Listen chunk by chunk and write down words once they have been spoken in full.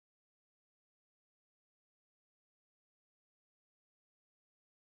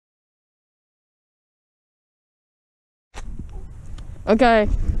Okay,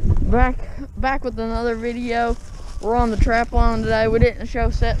 back with another video. We're on the trap line today. We didn't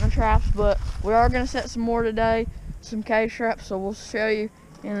show setting the traps, but we are gonna set some more today, some cage traps. So we'll show you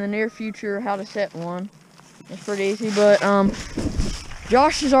in the near future how to set one. It's pretty easy, but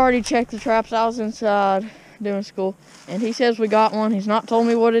Josh has already checked the traps. I was inside doing school, and he says we got one. He's not told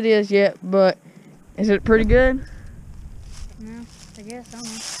me what it is yet, but is it pretty good? No, I guess, I don't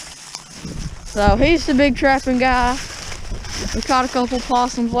know. So he's the big trapping guy. We caught a couple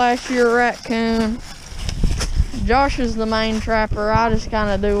possums last year, a raccoon. Josh is the main trapper. I just kind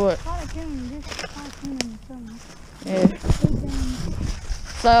of do what. Yeah.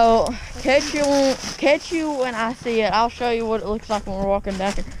 So catch you when I see it. I'll show you what it looks like when we're walking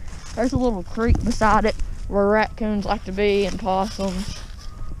down here. There's a little creek beside it where raccoons like to be and possums,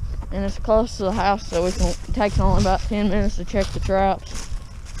 and it's close to the house, so it takes only about 10 minutes to check the traps.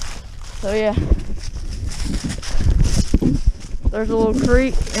 So yeah. There's a little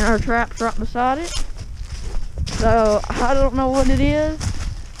creek and our trap's right beside it. So I don't know what it is.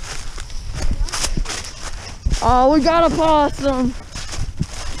 Oh, we got a possum.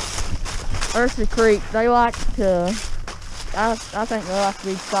 There's the creek. They like to, I think they like to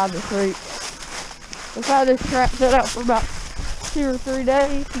be beside the creek. We've had this trap set out for about 2 or 3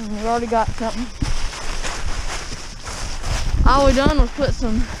 days, and we've already got something. All we done was put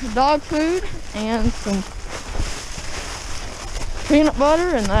some dog food and some peanut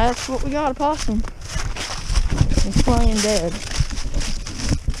butter, and that's what we got, a possum. He's playing dead.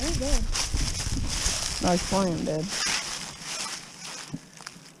 He's dead. No, he's playing dead.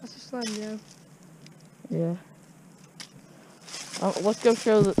 Let's just let him go. Yeah. Let's go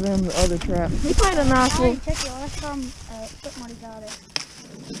show them the other trap. He made a nice little. Check it last time somebody got it.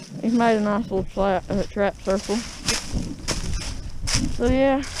 He's made a nice little trap circle. So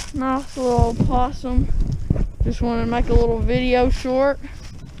yeah, nice little possum. Just wanted to make a little video short.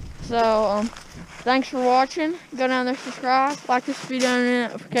 So thanks for watching. Go down there, subscribe, like this video, and the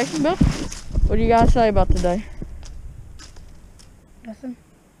notification bell. What do you guys say about today? Nothing.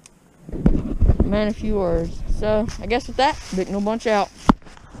 Man, a few words. So I guess with that, Big No Bunch out.